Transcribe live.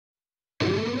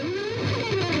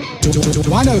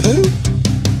Do I know who?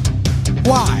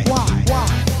 Why?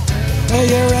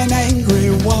 You're an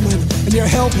angry woman and you're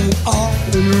hell-bent on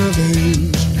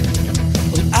revenge.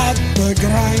 At the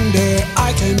grinder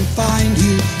I can find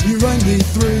you. You run me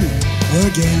through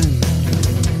again.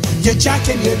 You're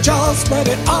jacking your jaw, spread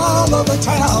it all over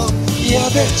town. You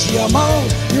bitch, you moan,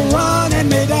 you're running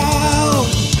me down.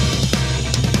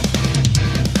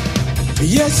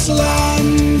 You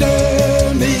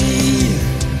slander me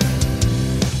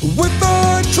with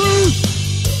the truth.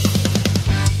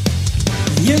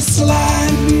 You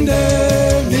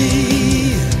slander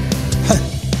me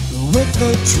with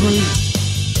the truth.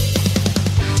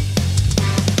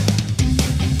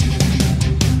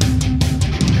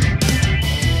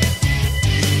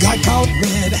 Got caught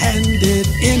red-handed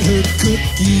in her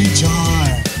cookie jar.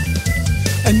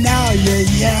 And now you're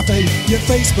yapping, you're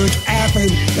Facebook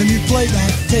apping, and you play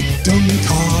that victim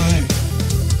card.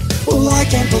 Well, I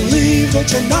can't believe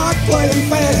that you're not playing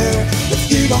fair.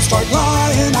 If you don't start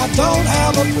lying, I don't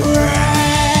have a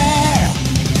prayer.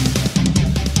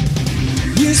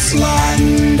 You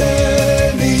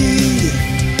slander me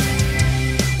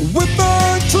with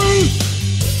the truth.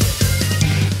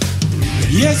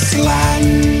 You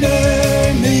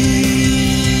slander me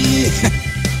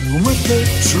with the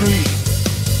truth.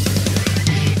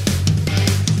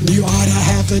 You ought to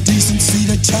have the decency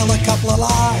to tell a couple of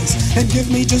lies and give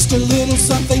me just a little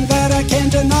something that I can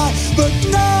deny. But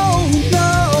no.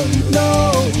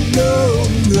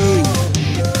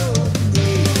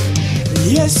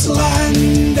 You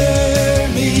slander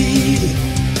me.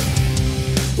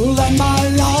 Well, and my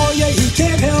lawyer, he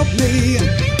can't help me.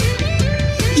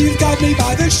 You've got me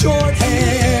by the short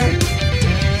hair.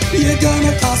 You're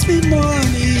gonna cost me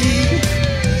money.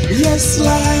 You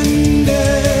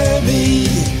slander me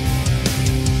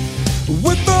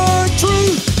with the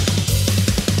truth.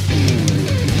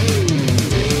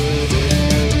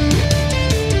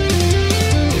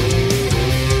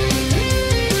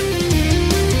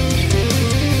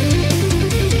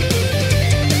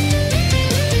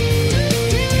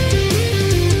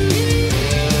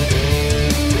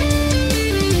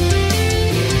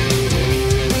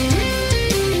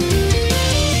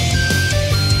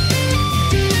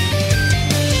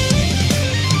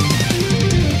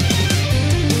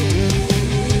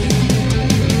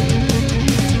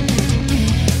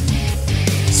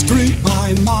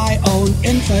 My own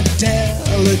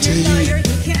infidelity. Your lawyer, he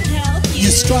can't help you.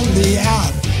 You strung me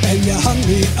out and you hung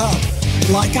me up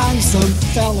like I'm some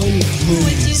felon, please.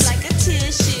 Would you like a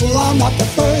tissue? Well, I'm not the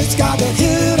first guy that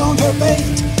hit on her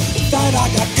bait. That I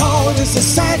got caught is a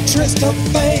sad twist of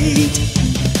fate.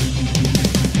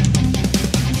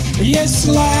 You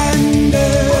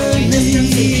slander me.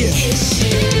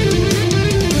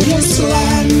 You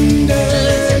slander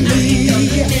me.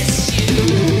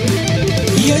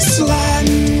 You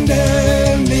slander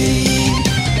me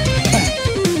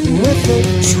with the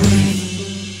truth.